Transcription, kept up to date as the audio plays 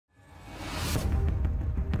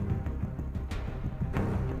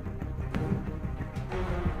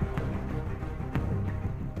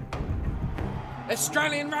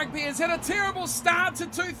Australian rugby has had a terrible start to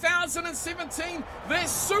 2017. Their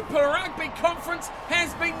Super Rugby Conference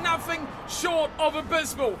has been nothing short of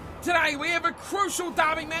abysmal. Today we have a crucial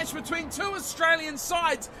derby match between two Australian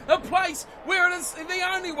sides, a place where it is the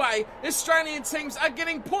only way Australian teams are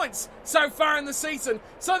getting points so far in the season.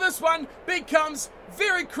 So this one becomes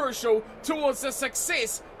very crucial towards the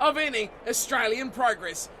success of any Australian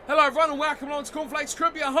progress. Hello everyone and welcome along to Cornflakes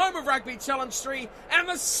Crib, your home of Rugby Challenge 3 and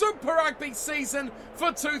the Super Rugby season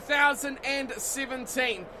for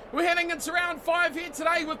 2017. We're heading into round 5 here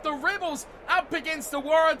today with the Rebels up against the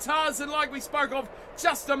Waratahs, and like we spoke of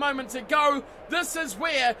just a moment ago, this is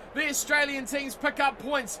where the Australian teams pick up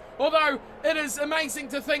points. Although it is amazing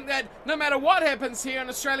to think that no matter what happens here, an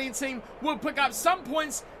Australian team will pick up some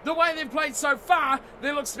points. The way they've played so far,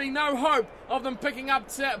 there looks to be no hope of them picking up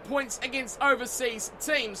points against overseas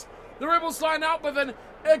teams. The Rebels line up with a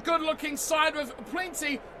good-looking side with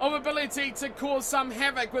plenty of ability to cause some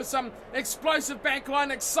havoc, with some explosive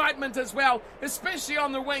backline excitement as well, especially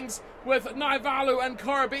on the wings with Naivalu and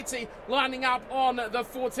Korobeti lining up on the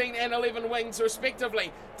 14 and 11 wings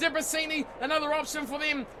respectively. Debrasini, another option for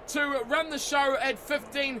them to run the show at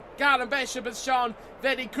 15. Garden Bishop has shown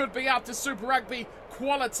that he could be up to Super Rugby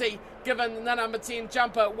quality given the number 10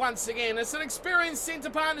 jumper once again. It's an experienced centre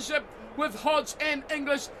partnership with Hodge and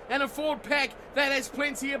English, and a forward pack that has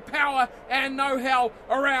plenty of power and know-how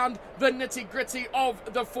around the nitty-gritty of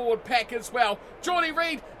the forward pack as well. Geordie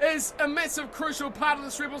Reid is a massive crucial part of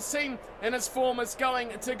this Rebels team, and his form is going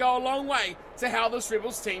to go a long way to how this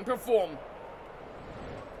Rebels team perform.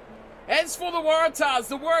 As for the Waratahs,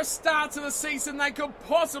 the worst start to the season they could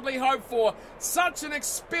possibly hope for. Such an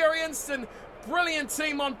experienced and brilliant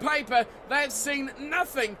team on paper, they've seen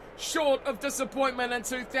nothing short of disappointment in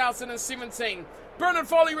 2017. Bernard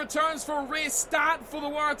Foley returns for a rare start for the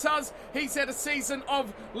Waratahs. He's had a season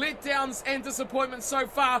of letdowns and disappointment so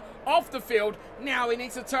far off the field. Now he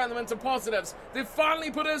needs to turn them into positives. They've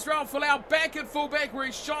finally put Israel Folau back at fullback where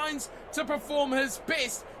he shines to perform his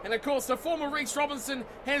best. And of course the former Reece Robinson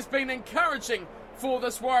has been encouraging for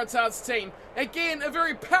this Waratahs team. Again, a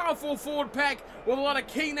very powerful forward pack with a lot of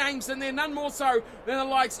key names in there, none more so than the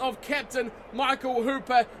likes of Captain Michael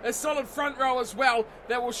Hooper, a solid front row as well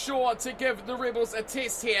that will sure to give the Rebels a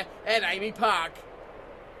test here at Amy Park.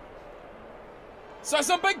 So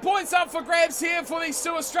some big points up for grabs here for these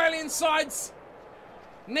two Australian sides.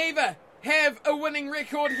 Neither have a winning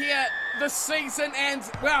record here this season, and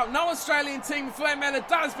well, no Australian team for that matter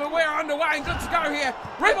does, but we're underway and good to go here.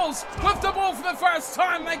 Rebels with the ball for the first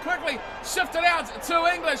time. They quickly shift it out to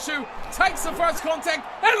English, who takes the first contact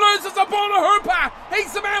and loses the ball to Hooper.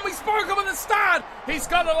 He's the man we spoke of at the start. He's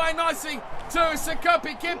got it away nicely to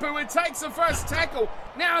Sikopi Kepu, who takes the first tackle.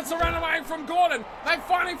 Now it's a runaway from Gordon. They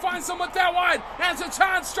finally find someone out wide, and it's a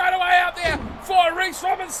chance straight away out there for Reece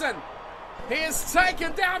Robinson. He is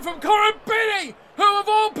taken down from Korobeti, who of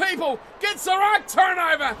all people gets a ruck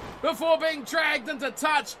turnover before being dragged into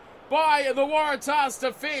touch by the Waratahs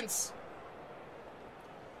defence.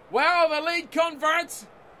 Well, the lead convert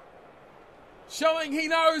showing he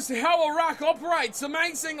knows how a ruck operates.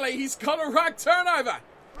 Amazingly, he's got a ruck turnover.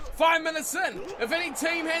 5 minutes in. If any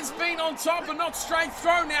team has been on top and not straight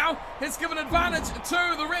throw now, has given advantage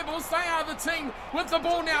to the Rebels. They are the team with the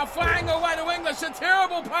ball now, flying away to English. A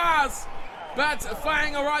terrible pass. But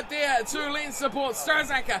Fanga right there to lend support.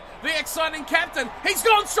 Sturzaker, the exciting captain. He's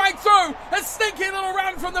gone straight through. A sneaky little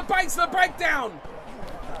run from the base of the breakdown.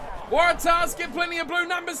 Waratahs get plenty of blue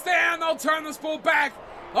numbers there, and they'll turn this ball back.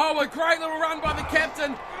 Oh, a great little run by the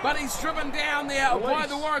captain, but he's driven down there by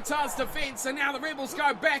the Waratahs defence, and now the Rebels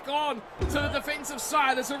go back on to the defensive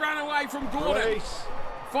side as a runaway from Gordon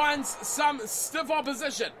finds some stiff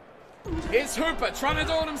opposition. Here's Hooper trying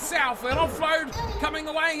to do it himself. An offload coming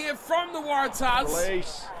away here from the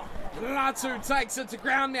Waratahs. Latu takes it to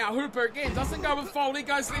ground now. Hooper again doesn't go with Foley,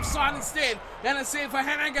 goes left side instead. And it's here for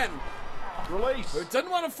Hannigan. Who didn't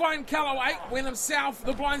want to find Callaway, went himself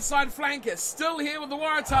the blindside flanker. Still here with the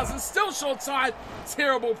Waratahs and still short side.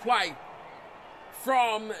 Terrible play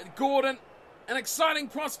from Gordon. An exciting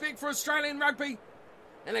prospect for Australian rugby.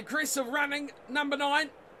 An aggressive running number 9.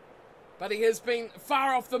 But he has been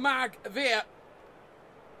far off the mark there.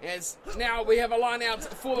 As now we have a line out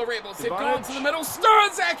for the Rebels. They've gone to the middle.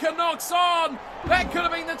 Sturzaker knocks on. That could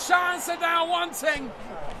have been the chance that they are wanting.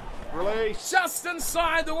 Just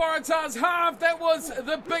inside the Waratahs half. That was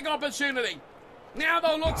the big opportunity. Now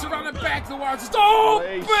they'll look to run it back. The Waratahs. Oh,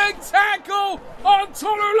 big tackle on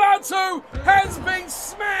Latu. Has been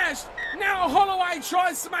smashed. Now Holloway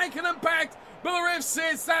tries to make an impact, but the ref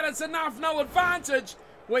says that it's enough. No advantage.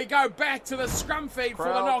 We go back to the scrum feed for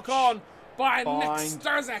the knock-on by Nick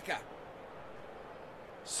Sturzaker.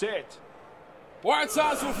 Set.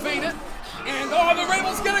 Waratahs will feed it. And the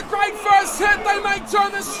Rebels get a great first hit. They may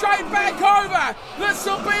turn this straight back over. This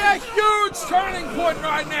will be a huge turning point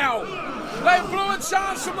right now. They blew a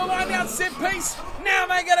chance from the line out set piece. Now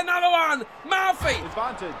they get another one. Murphy.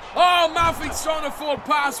 Advantage. Oh, Murphy's trying to forward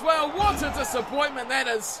pass. Well, what a disappointment that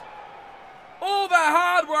is. All the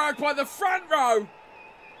hard work by the front row.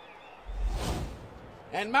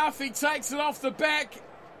 And Murphy takes it off the back.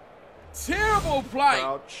 Terrible play.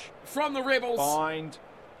 Crouch. From the Rebels. Bind.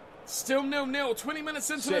 Still 0-0. 20 minutes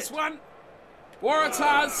into this one.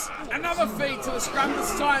 Waratahs, another feed to the scrum.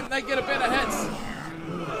 This time they get a better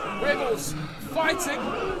hit. Rebels fighting.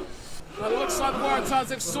 Well, it looks like the Waratahs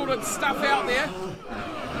have sorted stuff out there.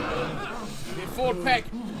 Their forward pack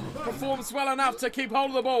performs well enough to keep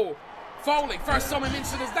hold of the ball. Foley, first time he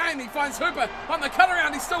mentioned his name, he finds Hooper on the cut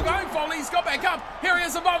around. He's still going, Foley. He's got back up. Here he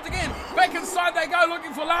is involved again. Back inside they go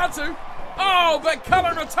looking for Latu. Oh, but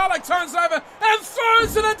Cullen Retallick turns over and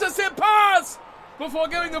throws an intercept pass before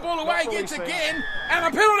giving the ball away yet again. And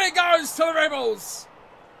a penalty goes to the Rebels.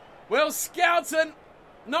 Well, Skelton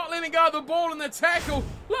not letting go of the ball in the tackle.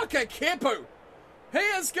 Look at Kepu. He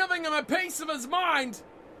is giving him a piece of his mind.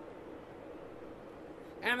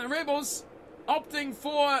 And the Rebels opting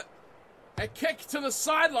for a kick to the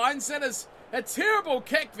sidelines. That is a terrible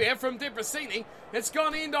kick there from Debrasini. It's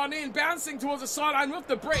gone end on end, bouncing towards the sideline with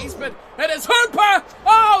the breeze, but it is Hooper!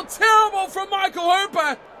 Oh, terrible from Michael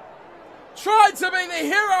Hooper! Tried to be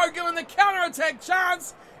the hero given the counter-attack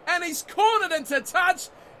chance, and he's cornered into touch,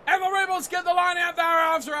 and the Rebels get the line out there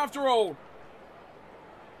after all.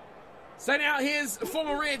 So now here's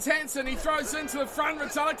former Reds Hansen. He throws into the front,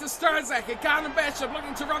 Retallick to Sturzak. Garden Bishop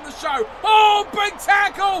looking to run the show. Oh, big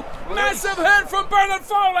tackle! Massive hit from Bernard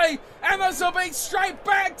Foley. And this will be straight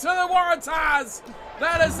back to the Waratahs.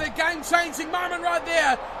 That is the game-changing moment right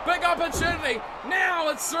there. Big opportunity. Now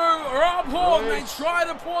it's through Rob Horn. They try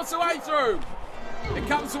to force a way through. It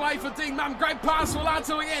comes away for Dean Mum. Great pass for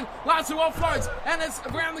Latu again. Latu offloads. And it's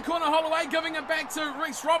around the corner, Holloway giving it back to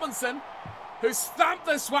Reece Robinson, who's thumped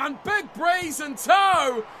this one. Big breeze in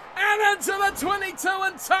tow. And into the 22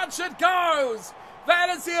 and touch it goes. That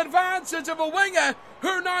is the advantage of a winger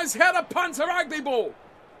who knows how to punt a rugby ball.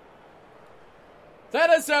 That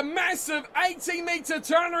is a massive 80-metre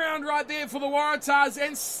turnaround right there for the Waratahs,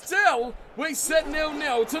 and still we sit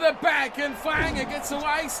 0-0 to the back, and Fanga gets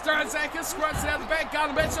away. Sturzak squirts out the back.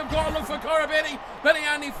 Garden Bishop got to look for Corabetti, but he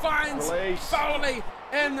only finds Foley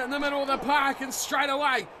in the middle of the park, and straight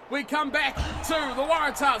away we come back to the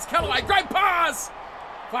Waratahs. Callaway, great pass!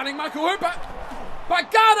 Finding Michael Hooper, but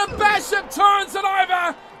Garden Bishop turns it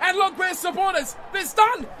over, and look where supporters. It's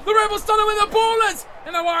done! The Rebels done it where the ball is!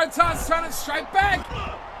 And the Waratahs turn it straight back.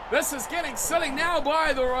 This is getting silly now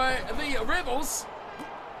by the Rebels.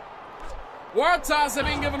 Waratahs have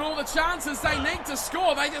been given all the chances they need to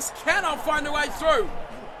score. They just cannot find a way through.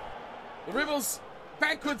 The Rebels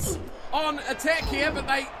backwards on attack here, but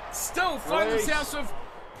they still find themselves with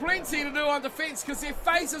plenty to do on defence because their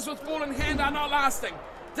faces with ball in hand are not lasting.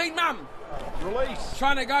 Dean Mum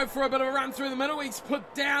trying to go for a bit of a run through the middle. He's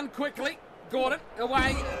put down quickly. Gordon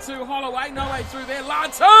away to Holloway, no way through there.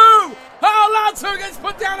 Latu! Oh, Latu gets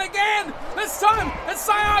put down again. This time it's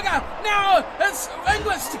Sayaga. Now it's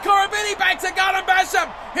English to Corabetti, back to Garden Bishop.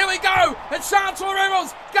 Here we go. It's chance for the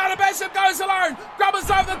Rebels. Garden Bishop goes alone.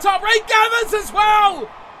 Grubbers over the top. Regathers as well.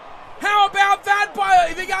 How about that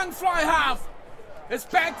by the young fly half? It's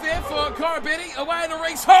back there for Corabetti, away to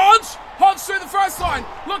Reese Hodge. Hodge through the first line,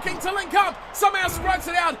 looking to link up. Somehow strikes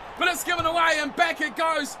it out, but it's given away, and back it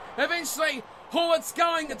goes. Eventually, Horwitz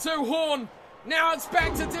going to Horn. Now it's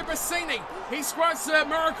back to Debrasini. He squirts a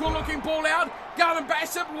miracle-looking ball out. Garden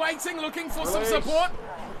Bishop waiting, looking for some support.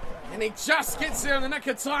 And he just gets there in the nick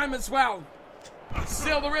of time as well.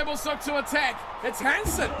 Still, the Rebels look to attack. It's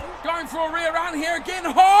Hansen going for a rear run here again.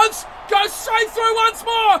 Hodge goes straight through once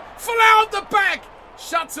more. Folau at the back.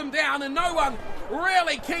 Shuts him down, and no one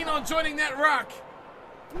really keen on joining that ruck.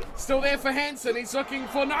 Still there for Hansen. He's looking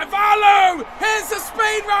for Naivalu. Here's the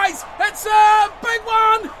speed race. It's a big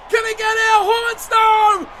one. Can he get here? Horwitz,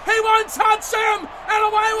 no. He won't touch him. And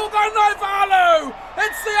away will go Naivalu.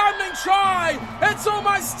 It's the opening try. It's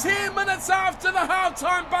almost 10 minutes after the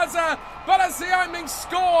halftime buzzer, but it's the opening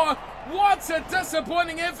score. What a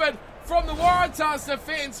disappointing effort from the Waratahs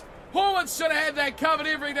defence. Horwitz should have had that covered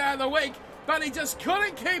every day of the week, but he just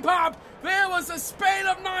couldn't keep up. There was the speed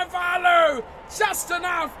of Naivalu, just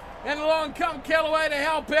enough, and along come Callaway to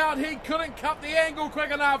help out. He couldn't cut the angle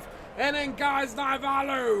quick enough, and in goes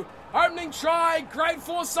Naivalu. Opening try, great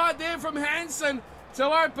foresight there from Hansen to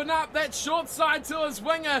open up that short side to his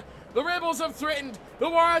winger, The Rebels have threatened. The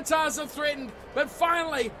Waratahs have threatened. But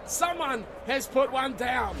finally, someone has put one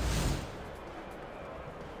down.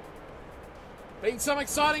 Been some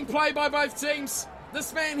exciting play by both teams.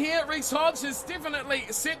 This man here, Reece Hodge, has definitely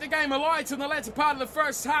set the game alight in the latter part of the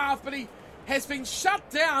first half, but he has been shut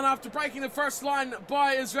down after breaking the first line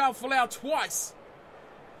by Israel Folau twice.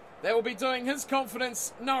 That will be doing his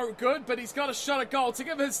confidence no good, but he's got a shot at goal to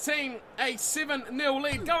give his team a 7-0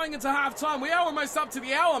 lead going into half-time. We are almost up to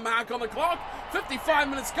the hour mark on the clock. 55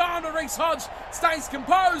 minutes gone, but Reece Hodge stays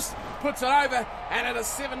composed, puts it over, and it is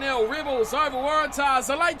 7-0. Rebels over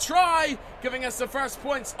Waratahs. A late try, giving us the first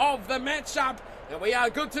points of the matchup, and we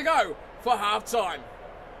are good to go for half-time.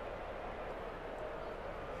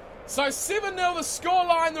 So 7-0 the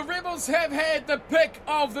scoreline. The Rebels have had the pick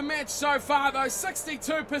of the match so far, though.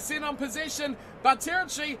 62% on possession, but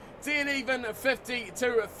territory dead even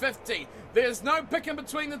 50-50. There's no pick in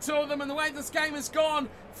between the two of them, and the way this game has gone,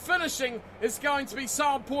 finishing is going to be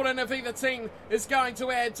so important if either team is going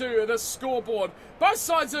to add to the scoreboard. Both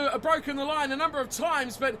sides have broken the line a number of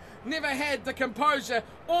times, but never had the composure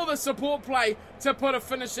or the support play to put a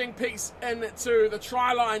finishing piece into the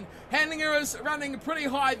try line. Handling errors running pretty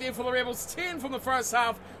high there for the Rebels, 10 from the first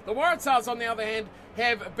half. The Waratahs, on the other hand,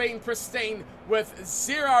 have been pristine with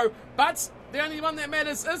 0, but the only one that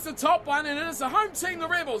matters is the top one, and it is the home team, the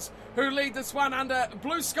Rebels, who lead this one under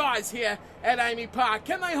blue skies here at Amy Park.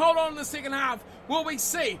 Can they hold on in the second half? Will we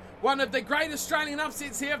see one of the great Australian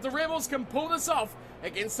upsets here if the Rebels can pull this off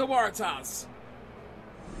against the Waratahs?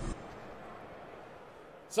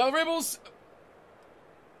 So the Rebels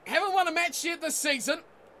haven't won a match yet this season,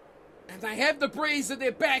 and they have the breeze at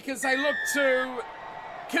their back as they look to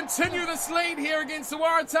continue this lead here against the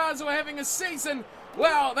Waratahs, who are having a season,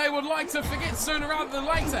 well, they would like to forget sooner rather than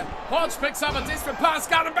later. Hodge picks up a desperate pass.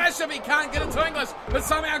 Garden Basham, he can't get it to English, but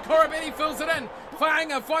somehow Korobeti fills it in.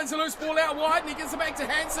 Fainga finds a loose ball out wide, and he gets it back to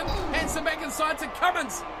Hansen. Hansen back inside to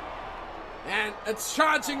Cummins. And a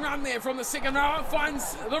charging run there from the second row.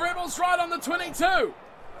 Finds the Rebels right on the 22.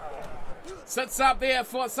 Sits up there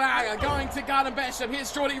for Saga, going to Garden Basham.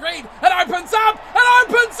 Here's Geordie Reid. It opens up! It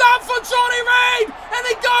opens up for Geordie Reid! And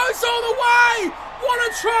he goes all the way!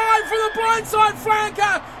 What a try for the blindside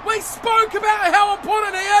flanker! We spoke about how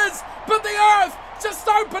important he is, but the earth just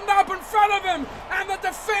opened up in front of him, and the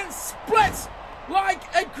defence split like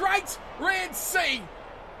a great Red Sea.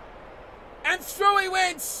 And through he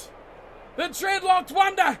went. The dreadlocked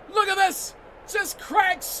wonder. Look at this. Just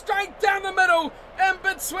cracked straight down the middle in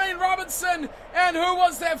between Robinson and who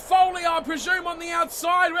was that? Foley, I presume, on the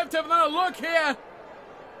outside. We have to have another look here.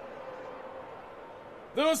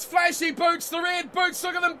 Those flashy boots, the red boots,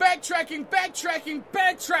 look at them backtracking.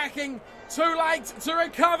 Too late to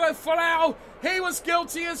recover. Folau, he was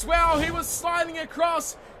guilty as well. He was sliding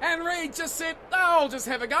across, and Reid just said, oh, I'll just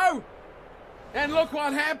have a go. And look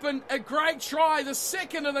what happened. A great try, the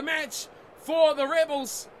second of the match for the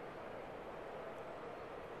Rebels.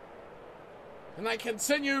 And they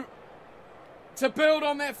continue to build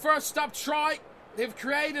on that first up try. They've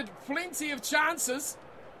created plenty of chances.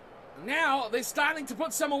 Now they're starting to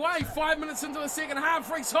put some away. 5 minutes into the second half,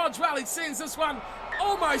 Reece Hodge, well, he sends this one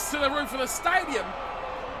almost to the roof of the stadium.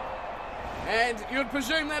 And you'd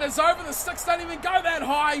presume that is over. The sticks don't even go that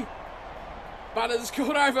high. But it is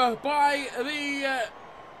called over by the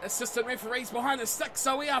assistant referees behind the stick.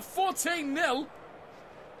 So we are 14-0.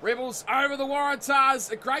 Rebels over the Waratahs.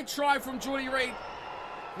 A great try from Geordie Reid.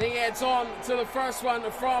 And he adds on to the first one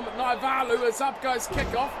from Naivalu as up goes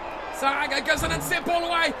kickoff. Saga gives an instep ball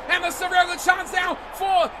away, and there's a real good chance now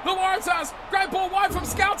for the Waratahs. Great ball wide from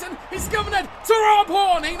Skelton. He's given it to Rob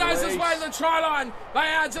Horn. He knows his way to the try line. They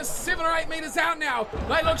are just 7 or 8 metres out now.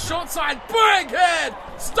 They look short side. Big hit.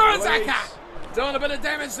 Stonzaka doing a bit of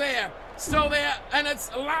damage there. Still there, and it's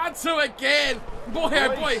Latu again. Boy,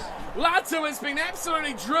 oh boy. Latu has been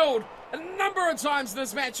absolutely drilled a number of times in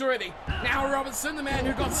this match already. Now Robinson, the man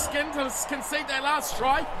who got skinned to concede that last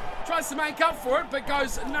try, tries to make up for it, but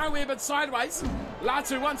goes nowhere but sideways.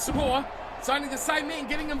 Latu once more. It's only the same men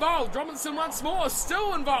getting involved. Robinson once more,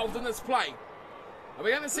 still involved in this play. Are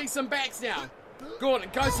we going to see some backs now? Gordon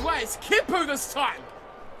goes away. It's Kepu this time.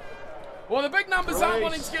 Well, the big numbers aren't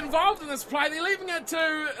wanting to get involved in this play. They're leaving it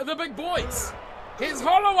to the big boys. Here's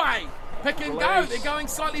Holloway. Pick and go. They're going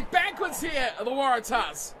slightly backwards here, the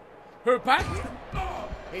Waratahs. Hooper.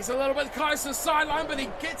 He's a little bit close to the sideline, but he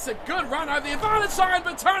gets a good run over the advantage line,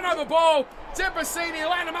 but turnover ball. Debrasini,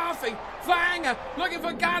 Lana Murphy, Fainga looking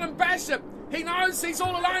for Garden Basham. He knows he's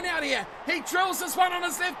all alone out here. He drills this one on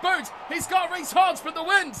his left boot. He's got Reece Hodge, but the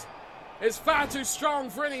wind is far too strong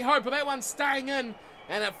for any hope of that one staying in,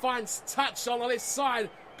 and it finds touch on the left side.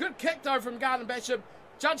 Good kick though from Garden Basham.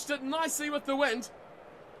 judged it nicely with the wind,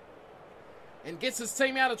 and gets his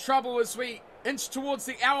team out of trouble as we inch towards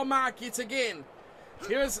the hour mark yet again.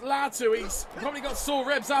 Here is Latu. He's probably got sore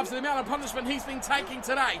ribs after the amount of punishment he's been taking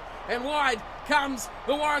today. And wide comes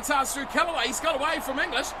the Waratahs through Callaway. He's got away from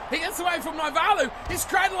English. He gets away from Naivalu. He's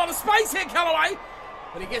created a lot of space here, Callaway.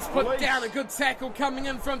 But he gets put down. A good tackle coming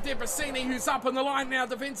in from Debrasini, who's up on the line now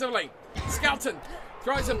defensively. Skelton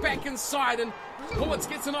throws it back inside, and Howitz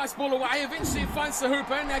gets a nice ball away. Eventually it finds the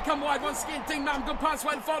hooper, and they come wide once again. Dean Mum, good pass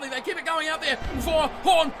away to Foley. They keep it going out there for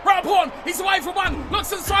Horn. Rob Horn, he's away from one.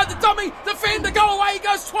 Looks inside the dummy. Defender, go away. He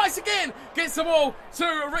goes twice again. Gets the ball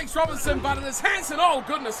to Rex Robinson, but it is Hansen. Oh,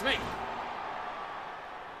 goodness me.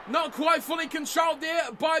 Not quite fully controlled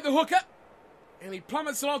there by the hooker. And he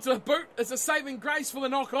plummets it onto the boot. It's a saving grace for the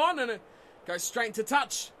knock on, and it goes straight to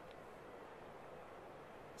touch.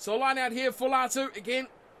 So a line out here for Latu again,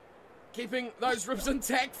 keeping those ribs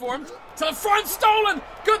intact for him. To the front, stolen!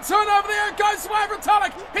 Good turnover there, it goes away from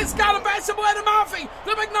Tulloch. He's got a bash away to Murphy.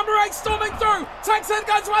 The big number 8 storming through. Takes it,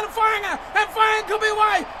 goes away to Whainga. And Whainga could be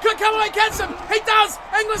away. Could Callaway catch him? He does!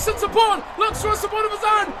 English in support. Looks for a support of his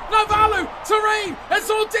own. Naivalu to Reed. It's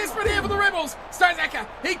all desperate here for the Rebels. Stojaka,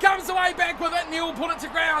 he comes away back with it, and he'll put it to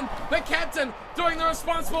ground. The captain doing the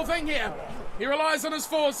responsible thing here. He relies on his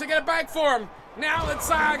force to get it back for him. Now it's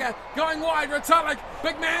Saga going wide. Ratulik,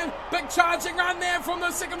 big man, big charging run there from the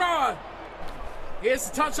second rower. Here's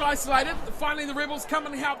the touch isolated. Finally, the Rebels come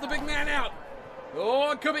and help the big man out. Oh,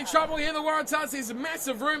 it could be trouble here. The Waratahs, there's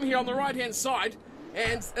massive room here on the right-hand side.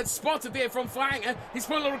 And it's spotted there from Whainga. He's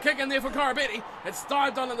put a little kick in there for Korobetti. It's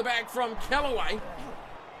dived on in the back from Callaway.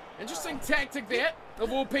 Interesting tactic there, of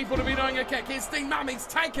all people to be doing a kick. Here's Dean Mum, he's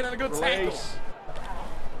taken it, a good tackle.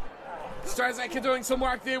 Strazaka doing some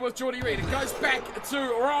work there with Geordie Reid. It goes back to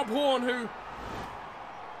Rob Horn, who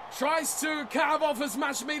tries to carve off as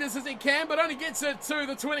much metres as he can, but only gets it to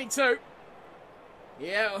the 22.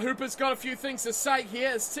 Yeah, Hooper's got a few things to say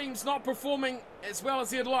here. His team's not performing as well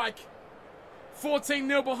as he'd like.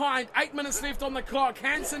 14-0 behind, 8 minutes left on the clock.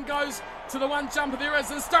 Hansen goes to the one jumper there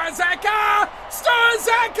is, and Strazaka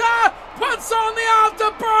puts on the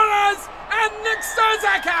afterburners, and Nick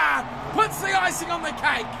Strazaka puts the icing on the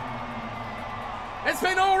cake. It's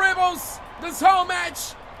been all Rebels this whole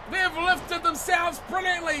match. They've lifted themselves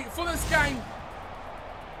brilliantly for this game.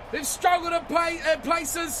 They've struggled at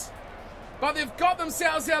places, but they've got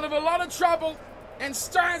themselves out of a lot of trouble. And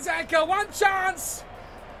Strazaka, one chance.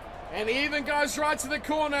 And he even goes right to the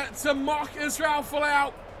corner to mock Israel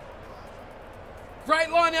Folau.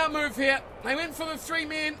 Great line-out move here. They went for the 3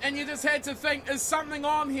 men, and you just had to think, is something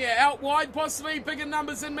on here? Out wide, possibly bigger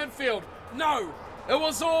numbers in midfield. No. It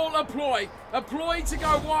was all a ploy to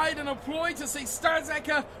go wide and a ploy to see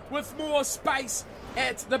Strazaka with more space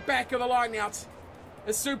at the back of the line-out.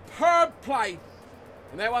 A superb play,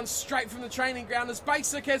 and that one straight from the training ground. As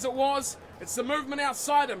basic as it was, it's the movement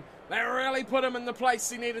outside him. They really put him in the place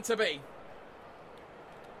he needed to be.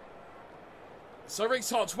 So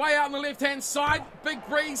Reese Hodge way out on the left-hand side. Big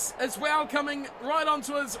breeze as well coming right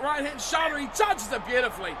onto his right-hand shoulder. He judges it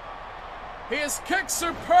beautifully. He has kicked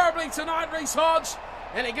superbly tonight, Reese Hodge,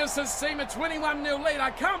 and he gives his team a 21-0 lead.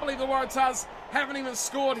 I can't believe the Waratahs haven't even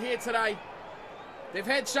scored here today. They've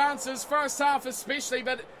had chances, first half especially,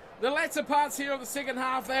 but the latter parts here of the second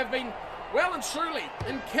half, they have been well and truly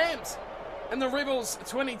encamped in the Rebels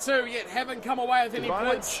 22, yet haven't come away with any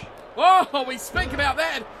points. Oh, we speak about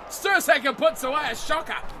that. Strazaka puts away a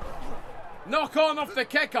shocker. Knock on off the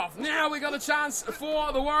kickoff. Now we got a chance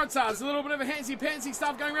for the Waratahs. A little bit of a handsy-pantsy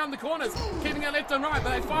stuff going around the corners, keeping it left and right, but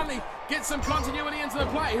they finally get some continuity into the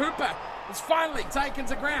play. Hooper is finally taken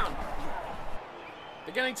to ground.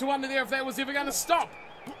 Beginning to wonder there if that was ever going to stop.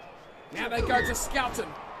 Now they go to Skelton.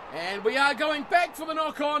 And we are going back for the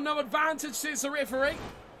knock-on. No advantage, says the referee.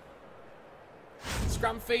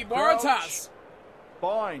 Scrum feed Waratahs.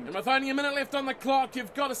 Bind. And with only a minute left on the clock,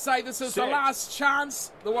 you've got to say this is the last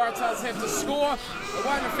chance the Waratahs have to score. It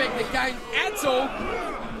won't affect the game at all.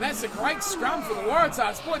 That's a great scrum for the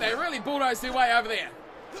Waratahs. Boy, they really bulldozed their way over there.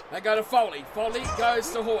 They go to Foley. Foley goes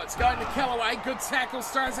to Hawitz. Going to Callaway. Good tackle,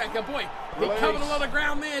 Strazaka. Boy, he covered a lot of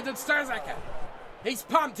ground there, did Strazaka. He's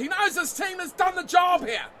pumped. He knows his team has done the job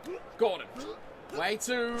here. Gordon. Way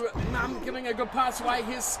to Mum, giving a good pass away.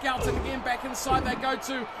 Here's Skelton again back inside. They go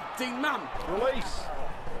to Dean Mum. Release.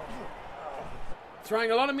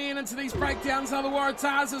 Throwing a lot of men into these breakdowns are the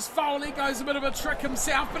Waratahs as Foley goes a bit of a trick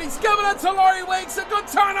himself, but he's given it to Laurie Weeks. A good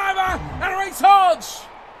turnover, and Reese Hodge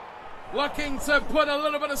looking to put a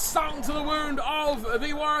little bit of salt to the wound of the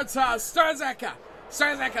Waratahs.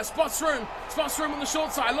 Strazaka spots room on the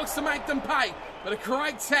short side, looks to make them pay, but a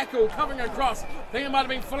great tackle coming across. I think it might have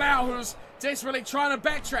been Folau who's desperately trying to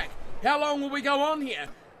backtrack. How long will we go on here?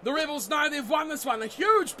 The Rebels know they've won this one. A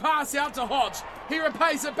huge pass out to Hodge. He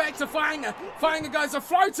repays it back to Fainga. Fainga goes a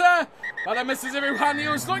floater, but it misses everyone. He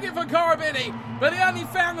was looking for Korobedi, but he only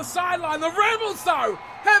found the sideline. The Rebels, though,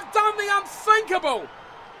 have done the unthinkable.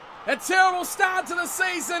 A terrible start to the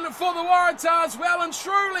season for the Waratahs. Well and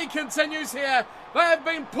truly continues here. They have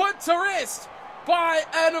been put to rest by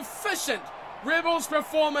an efficient Rebels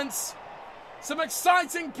performance. Some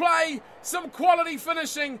exciting play, some quality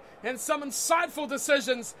finishing, and some insightful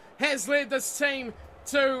decisions has led this team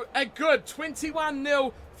to a good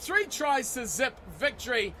 21-0, 3 tries to zip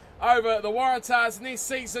victory over the Waratahs, and their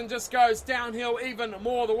season just goes downhill even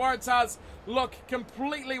more. The Waratahs look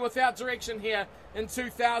completely without direction here in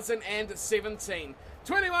 2017.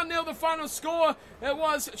 21-0 the final score. It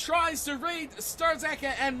was tries to Reid,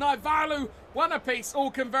 Sturzaka and Naivalu, one apiece,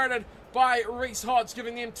 all converted by Reese Hodge,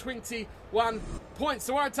 giving them 21 points.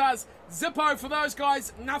 The Waratahs, zippo for those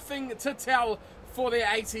guys, nothing to tell for their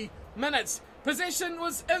 80 minutes. Possession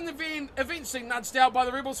was in the end eventually nudged out by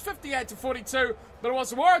the Rebels, 58-42, but it was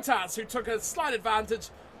the Waratahs who took a slight advantage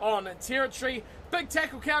on territory. Big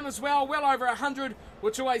tackle count as well over 100,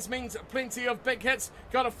 which always means plenty of big hits.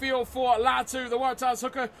 Got a feel for Latu, the Waratahs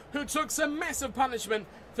hooker, who took some massive punishment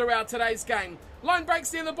throughout today's game. Line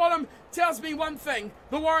breaks near the bottom tells me one thing.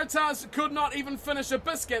 The Waratahs could not even finish a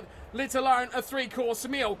biscuit, let alone a 3-course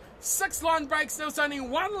meal. 6 line breaks, there was only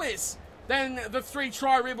 1 less than the 3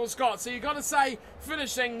 try Rebels got. So you got to say,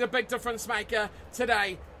 finishing the big difference maker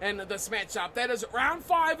today in this matchup. That is round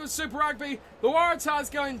 5 of Super Rugby. The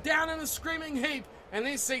Waratahs going down in a screaming heap, and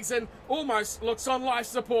this season almost looks on life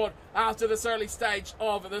support after this early stage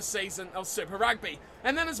of this season of Super Rugby.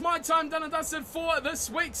 And that is my time done and dusted for this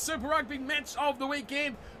week's Super Rugby match of the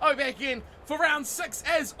weekend. I'll be back again for round 6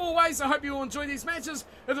 as always. I hope you all enjoy these matches.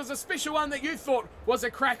 If there's a special one that you thought was a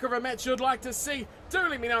cracker of a match you'd like to see, do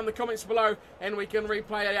let me know in the comments below and we can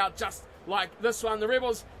replay it out just like this one. The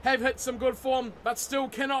Rebels have hit some good form but still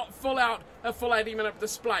cannot fill out a full 80-minute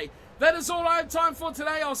display. That is all I have time for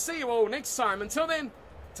today. I'll see you all next time. Until then,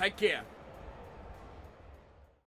 take care.